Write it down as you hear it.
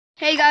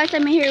Hey guys,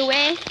 I'm here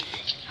with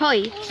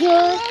Hoy.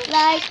 Just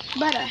like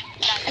butter,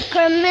 a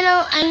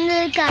criminal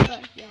undercover.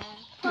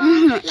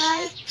 Hot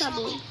like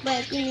trouble,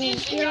 but you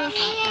need your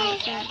heart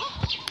like that.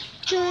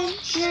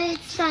 Tonight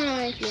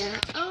summer, yeah.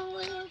 Oh,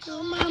 well,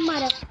 to my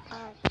mother.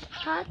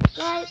 Hot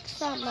like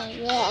summer,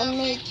 yeah. I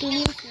need to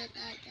use it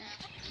like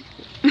that.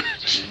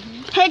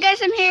 Hey guys,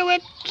 I'm here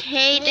with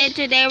Kate, and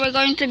today we're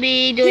going to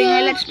be doing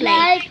a let's play.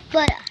 Like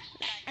butter,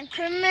 a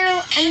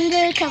criminal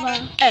undercover.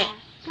 Hey,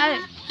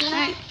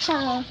 Like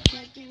trouble,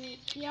 but you need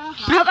your I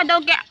heart. hope I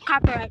don't get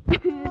copyright. Yeah,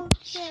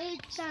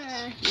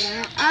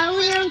 I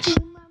will to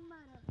my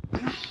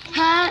mother.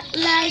 Hot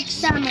like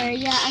summer,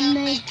 yeah, I'm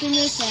making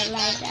it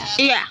like that.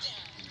 Yeah.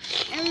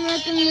 I'm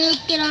not gonna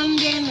look it on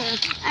dinner.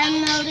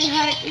 I'm not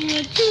hurting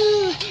you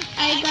too.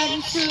 I got a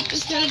super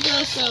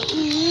girl, so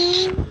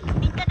In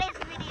today's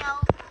video,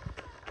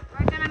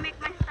 we're gonna make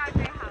my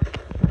starter house.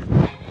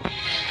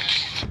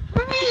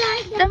 I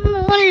like The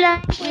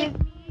moonlight with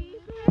me,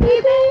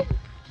 baby.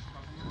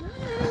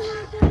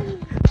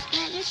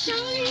 Let me show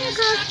you a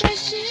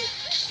confession.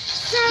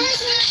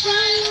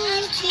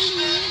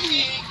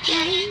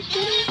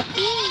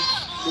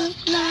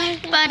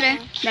 Butter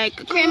like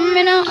a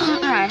criminal.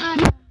 Alright.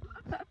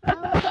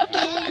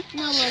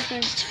 No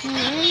worker.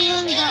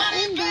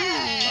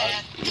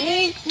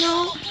 Ain't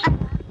no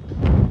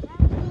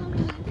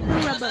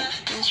rubber.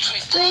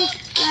 Break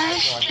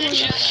like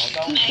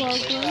people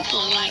go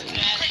for life.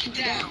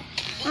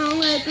 I'm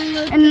waiting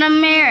for In the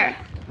mirror.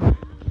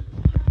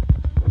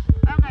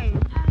 Okay.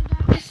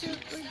 a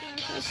super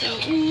girl. So,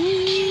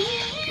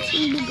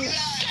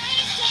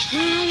 I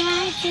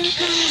like to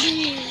come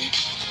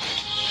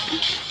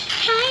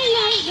I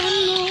like the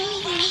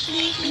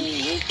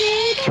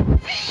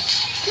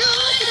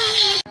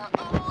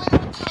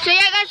So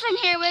yeah guys, I'm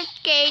here with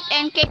Kate,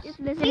 and Kate is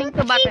listening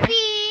to Butter.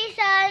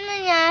 sa ano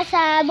niya,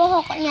 sa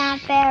buhok niya,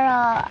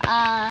 pero,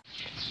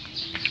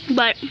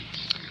 But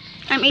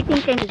I'm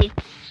eating candy.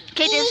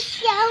 Kate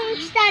is yung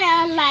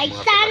stutter, like,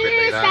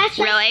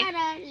 Really?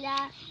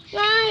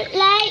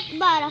 like,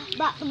 butter,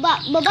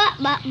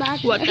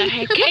 what the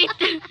heck,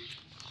 Kate?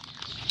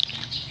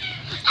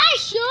 I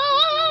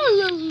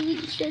sure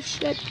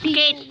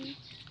Kate,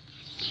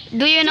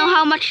 do you know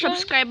how much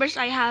subscribers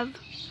I have?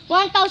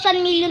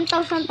 1,000 million,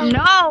 1,000.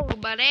 No,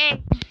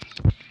 buddy.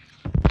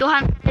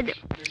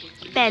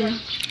 210.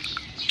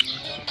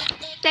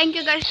 Thank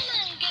you guys.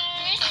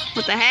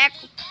 What the heck?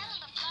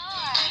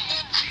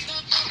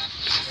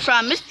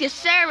 From Mr.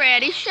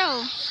 Sarah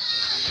show.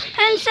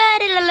 And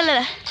said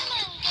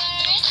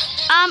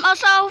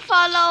also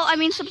follow,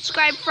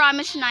 subscribe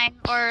Promise9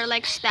 or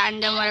like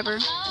Stand and whatever.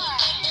 This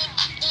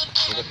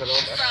is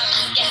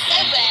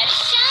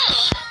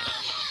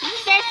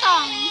their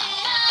song.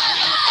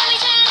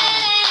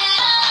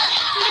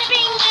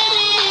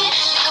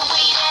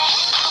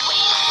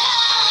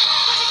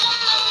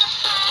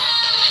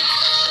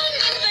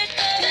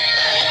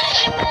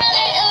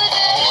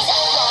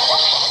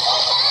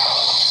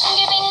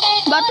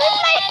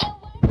 Butterfly.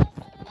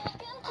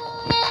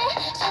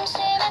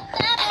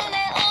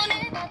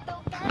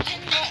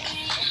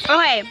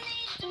 Okay.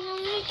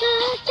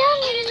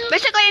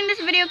 Basically, in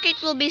this video,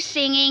 Kate will be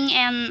singing,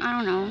 and I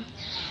don't know.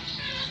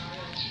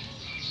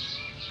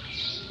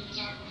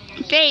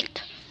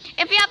 Kate,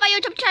 if you have a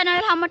YouTube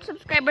channel, how much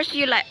subscribers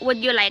would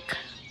you like?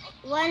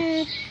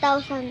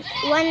 1,000,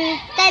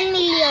 10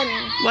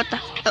 million. What the?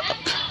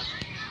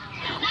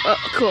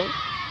 Cool.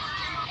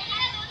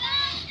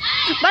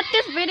 But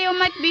this video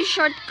might be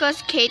short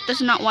because Kate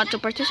does not want to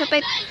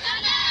participate.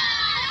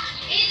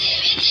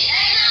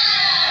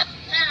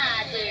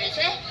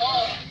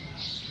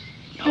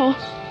 Oh.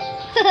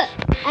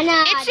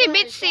 Itsy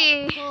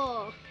bitsy.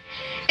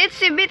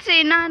 Itsy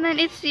bitsy, nanan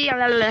itsy.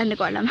 Hindi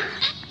ko alam.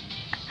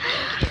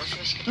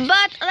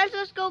 But let's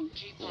just go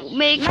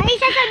make. May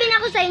sasabihin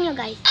ako sa inyo,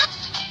 guys.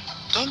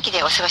 元気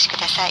でお過ごしく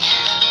ださい。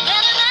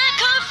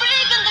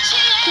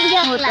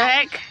 What the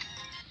heck?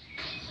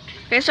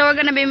 Okay, so we're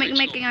gonna be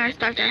making our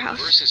starter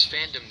house. Versus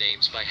fandom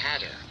names by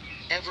Hatter.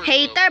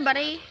 Hater,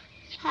 buddy.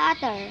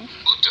 Hatter.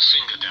 Put the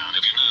finger down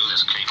if you know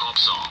this K-pop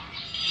song.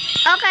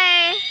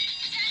 Okay.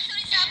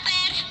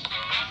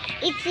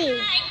 Itzy.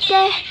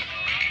 Okay.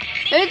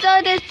 It's all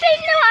the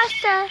same no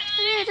master.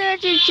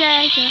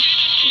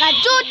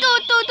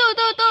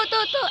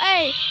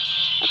 Hey.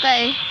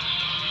 Okay.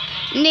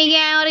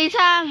 Nigang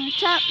risang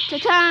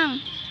chang.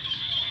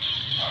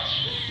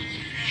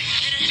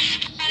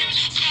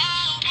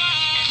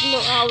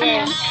 Ano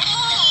yan?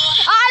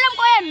 Alam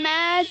ko yan.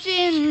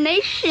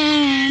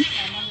 Imagination.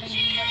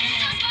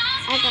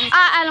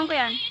 Alam ko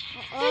yan.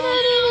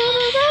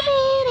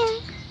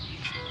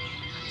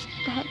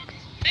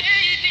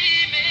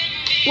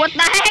 What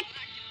the heck?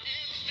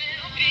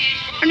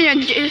 Ano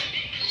yan, Jill?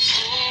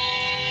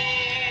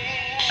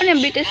 Ano yan,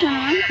 BTS na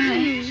naman?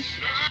 Okay.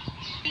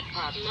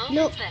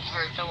 Look.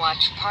 To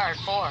watch part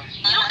 4.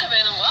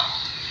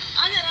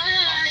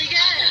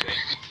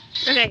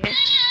 Okay.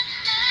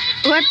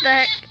 What the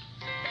heck?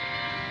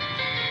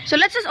 So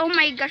let's just, oh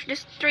my gosh,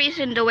 this tree is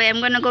in the way. I'm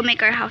gonna go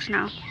make our house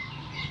now.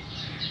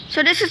 So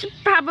this is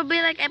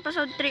probably like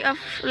episode 3 of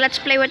Let's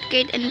Play with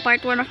Kate and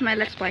part 1 of my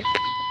Let's Play.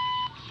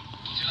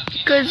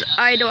 Because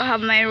I don't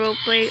have my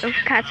roleplay of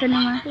cats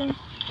anymore.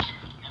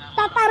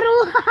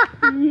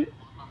 Tataruha!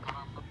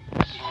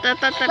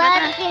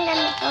 Ta-ta-ta-ta-ta. Pakinggan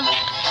mo.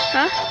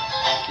 Huh?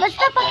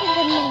 Basta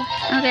pakinggan mo.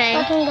 Okay.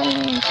 Pakinggan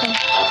mo ito.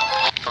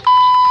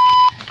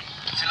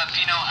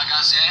 Filipino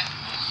agase,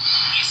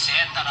 ise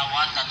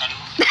tarawan tatalu.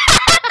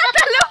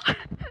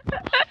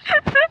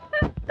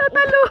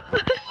 Tatalo.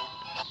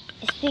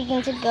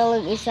 Speaking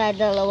Tagalog, isa,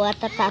 dalawa,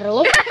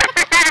 tataru.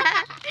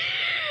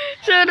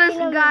 So this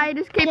guy,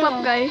 this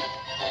K-pop guy.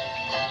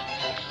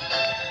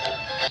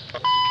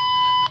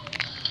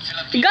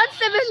 God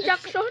 7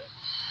 Jackson.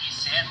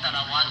 Ise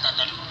tarawan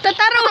tatalu.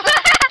 Tataro.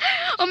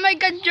 Oh my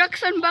God,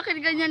 Jackson,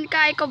 bakit ganyan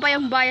ka? Ikaw ba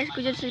yung bias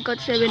ko dyan sa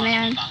God 7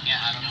 na yan? Yeah,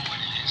 I don't know what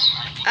it is.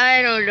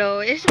 I don't know.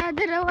 Isa,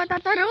 dalawa,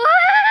 tataro.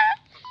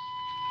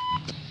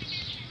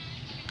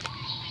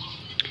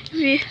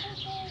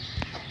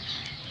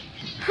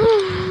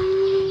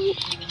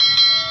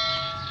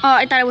 Oh,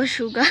 I thought it was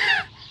sugar.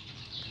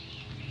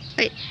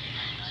 Wait.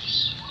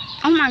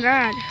 Oh my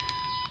God.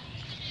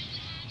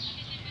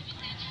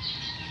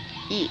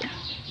 Yeah.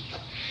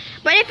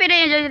 But if you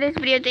did enjoy this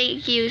video,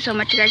 thank you so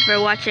much guys for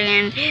watching,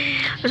 and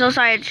I'm so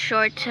sorry it's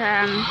short.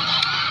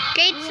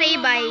 Kate, say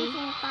bye.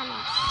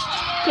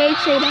 Kate,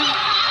 say bye.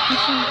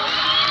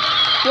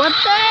 What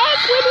the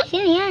heck? Wait.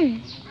 Sino yan?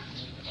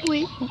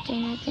 Wait. Ito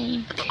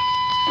natin.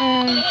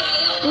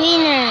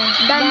 Winner.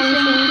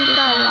 Dancing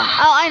Titawa.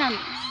 Oh, I don't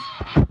know.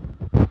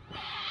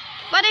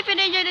 But if you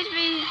did enjoy this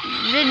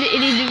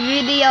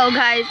video,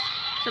 guys,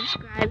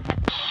 subscribe.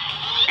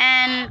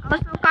 And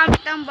also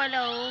comment down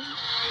below.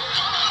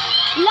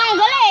 Lang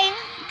galing!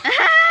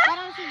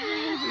 Parang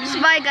si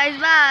Bye guys,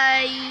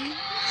 bye.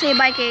 Say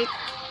bye, Kate.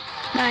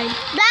 Bye.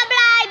 Bye